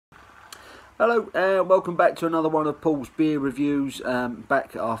Hello and welcome back to another one of Paul's beer reviews.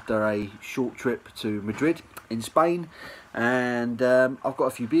 Back after a short trip to Madrid in Spain, and I've got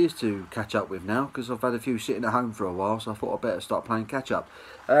a few beers to catch up with now because I've had a few sitting at home for a while, so I thought I'd better start playing catch up.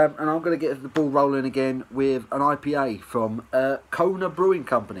 And I'm going to get the ball rolling again with an IPA from KONA Brewing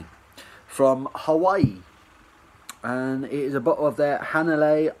Company from Hawaii, and it is a bottle of their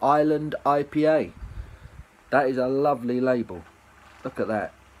Hanalei Island IPA. That is a lovely label. Look at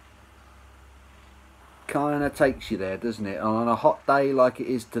that. Kind of takes you there, doesn't it? On a hot day like it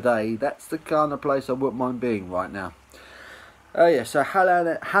is today, that's the kind of place I wouldn't mind being right now. Oh yeah, so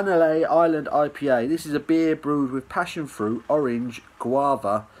Hanalei Island IPA. This is a beer brewed with passion fruit, orange,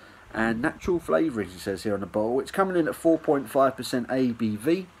 guava and natural flavourings, it says here on the bottle. It's coming in at 4.5%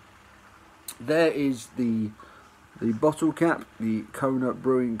 ABV. There is the bottle cap, the KONA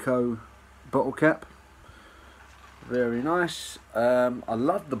Brewing Co. bottle cap. Very nice. I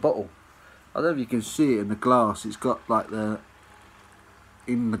love the bottle. I don't know if you can see it in the glass. It's got like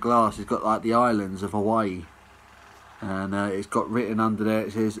in the glass it's got like the islands of Hawaii, and it's got written under there,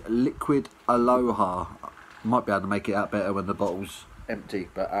 it says Liquid Aloha. Might be able to make it out better when the bottle's empty,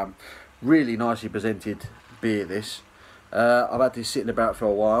 but really nicely presented beer this. I've had this sitting about for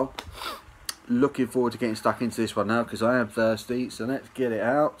a while. Looking forward to getting stuck into this one now because I am thirsty, so let's get it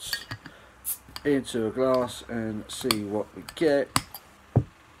out into a glass and see what we get.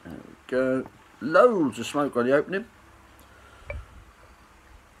 There we go. Loads of smoke on the opening.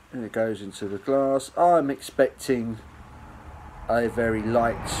 And it goes into the glass. I'm expecting a very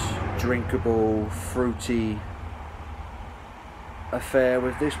light, drinkable, fruity affair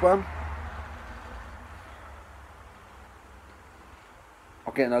with this one.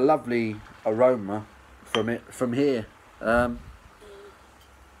 I'm getting a lovely aroma from it from here. So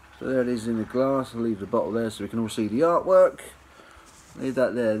there it is in the glass. I'll leave the bottle there so we can all see the artwork. Leave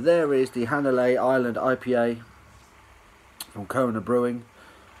that there. There is the Hanalei Island IPA from KONA Brewing.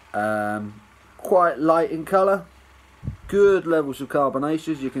 Quite light in colour. Good levels of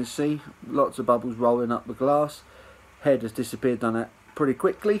carbonation, as you can see. Lots of bubbles rolling up the glass. Head has disappeared on that pretty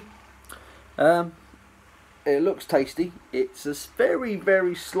quickly. It looks tasty. It's a very,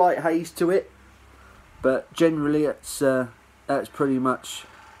 very slight haze to it, but generally that's pretty much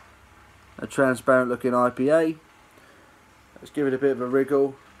a transparent looking IPA. Let's give it a bit of a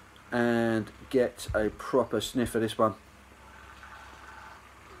wriggle and get a proper sniff of this one.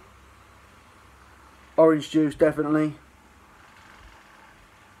 Orange juice, definitely.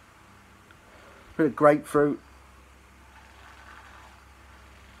 A bit of grapefruit.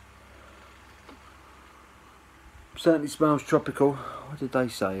 Certainly smells tropical. What did they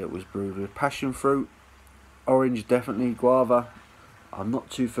say it was brewed with? Passion fruit, orange, definitely, guava. I'm not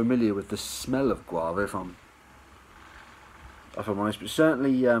too familiar with the smell of guava if I'm honest, but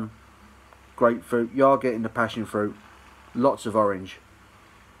certainly grapefruit. You are getting the passion fruit, lots of orange,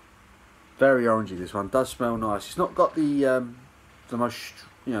 very orangey. This one does smell nice. It's not got the most,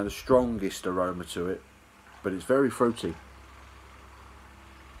 the strongest aroma to it, but it's very fruity,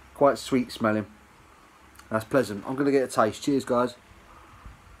 quite sweet smelling. That's pleasant. I'm gonna get a taste. Cheers, guys.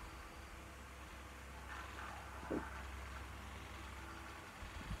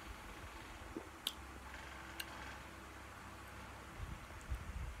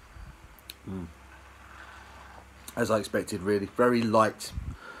 As I expected, really. Very light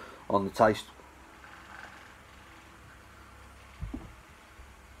on the taste.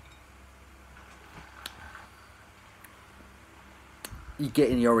 You're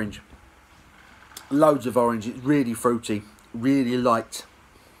getting the orange. Loads of orange. It's really fruity, really light.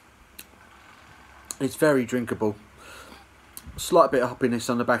 It's very drinkable. Slight bit of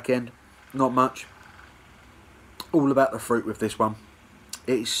hoppiness on the back end, not much. All about the fruit with this one.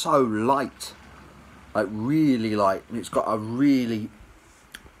 It's so light. Like really light, and it's got a really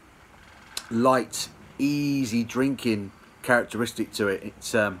light, easy drinking characteristic to it.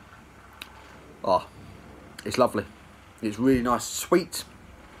 It's it's lovely. It's really nice, sweet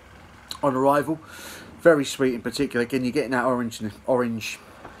on arrival, very sweet in particular. Again, you're getting that orange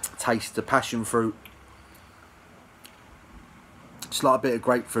taste, the passion fruit, slight bit of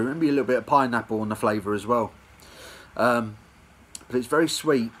grapefruit, maybe a little bit of pineapple on the flavour as well. But it's very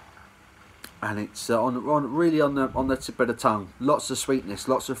sweet. And it's really on the tip of the tongue. Lots of sweetness,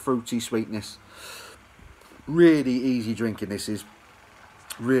 lots of fruity sweetness. Really easy drinking. This is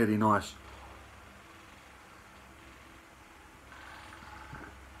really nice.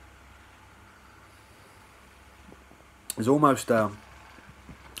 There's almost like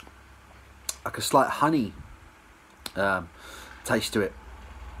a slight honey taste to it.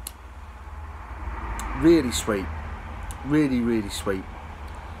 Really sweet, really sweet.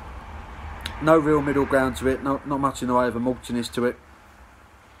 No real middle ground to it, not much in the way of a maltiness to it.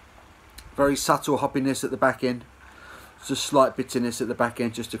 Very subtle hoppiness at the back end. Just slight bitterness at the back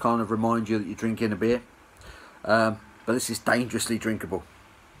end, just to kind of remind you that you're drinking a beer. But this is dangerously drinkable.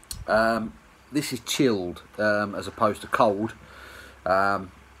 This is chilled as opposed to cold. So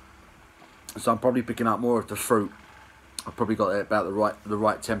I'm probably picking up more of the fruit. I've probably got it about the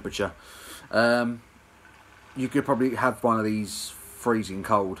right temperature. You could probably have one of these freezing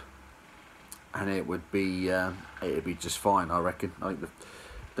cold, and it would be just fine, I reckon. I think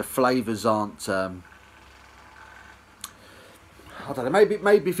the flavours aren't. I don't know.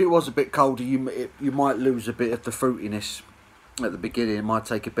 Maybe if it was a bit colder, you might lose a bit of the fruitiness at the beginning. It might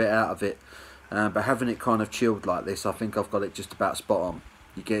take a bit out of it. But having it kind of chilled like this, I think I've got it just about spot on.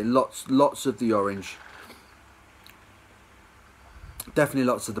 You get lots of the orange. Definitely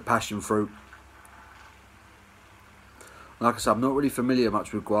lots of the passion fruit. Like I said, I'm not really familiar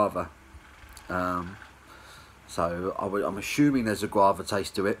much with guava. So I'm assuming there's a guava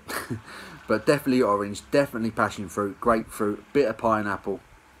taste to it. But definitely orange, definitely passion fruit, grapefruit, bit of pineapple.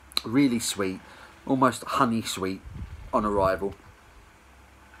 Really sweet, almost honey sweet on arrival.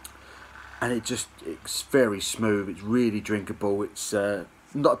 And it's very smooth, it's really drinkable. It's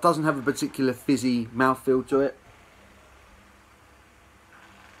doesn't have a particular fizzy mouthfeel to it.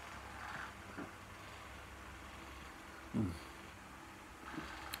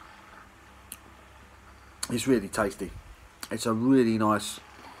 It's really tasty. It's a really nice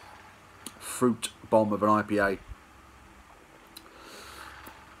fruit bomb of an IPA.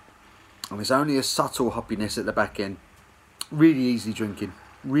 And it's only a subtle hoppiness at the back end. Really easy drinking.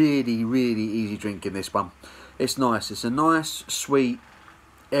 Really easy drinking, this one. It's nice. It's a nice, sweet,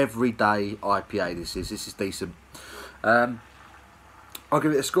 everyday IPA. This is decent. I'll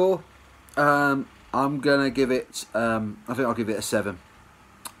give it a score. I'm gonna give it. I think I'll give it a 7.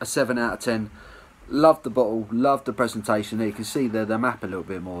 A 7 out of 10. Love the bottle. Love the presentation. There you can see the map a little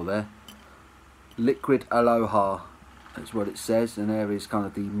bit more there. Liquid Aloha. That's what it says, and there is kind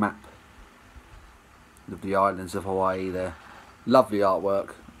of the map of the islands of Hawaii there. Lovely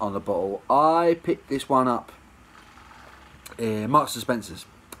artwork on the bottle. I picked this one up in Marks and Spencer's,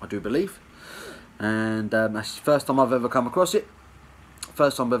 I do believe, and that's the first time I've ever come across it.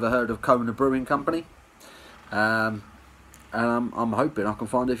 First time I've ever heard of KONA Brewing Company, and I'm hoping I can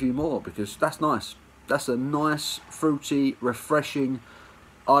find a few more, because that's nice. That's a nice, fruity, refreshing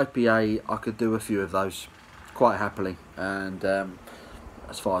IPA. I could do a few of those quite happily, and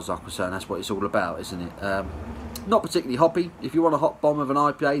as far as I'm concerned, that's what it's all about, isn't it? Not particularly hoppy. If you want a hot bomb of an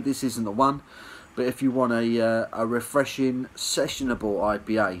IPA, this isn't the one. But if you want a refreshing, sessionable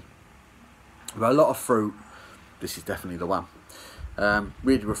IPA with a lot of fruit, this is definitely the one.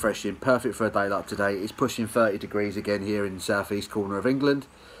 Really refreshing, perfect for a day like today. It's pushing 30 degrees again here in the southeast corner of England.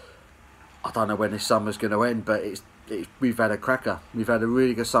 I don't know when this summer's going to end, but we've had a cracker. We've had a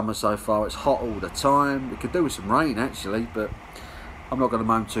really good summer so far. It's hot all the time. We could do with some rain actually, but I'm not going to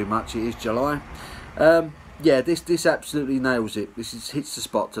moan too much. It is July. Yeah, this absolutely nails it. This hits the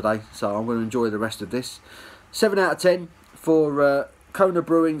spot today, so I'm going to enjoy the rest of this. 7 out of 10 for KONA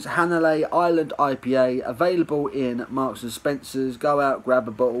Brewing's Hanalei Island IPA, available in Marks and Spencer's. Go out, grab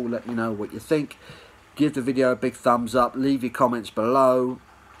a bottle, let me know what you think. Give the video a big thumbs up, leave your comments below.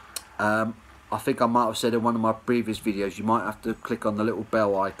 I think I might have said in one of my previous videos, you might have to click on the little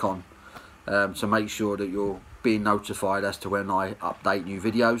bell icon to make sure that you're being notified as to when I update new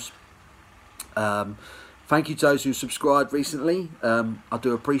videos. Thank you to those who subscribed recently. I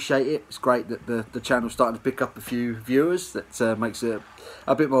do appreciate it. It's great that the channel's starting to pick up a few viewers. That makes it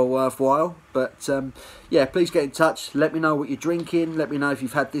a bit more worthwhile. But yeah, please get in touch. Let me know what you're drinking. Let me know if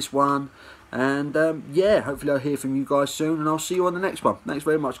you've had this one. And yeah, hopefully I'll hear from you guys soon. And I'll see you on the next one. Thanks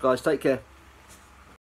very much, guys. Take care.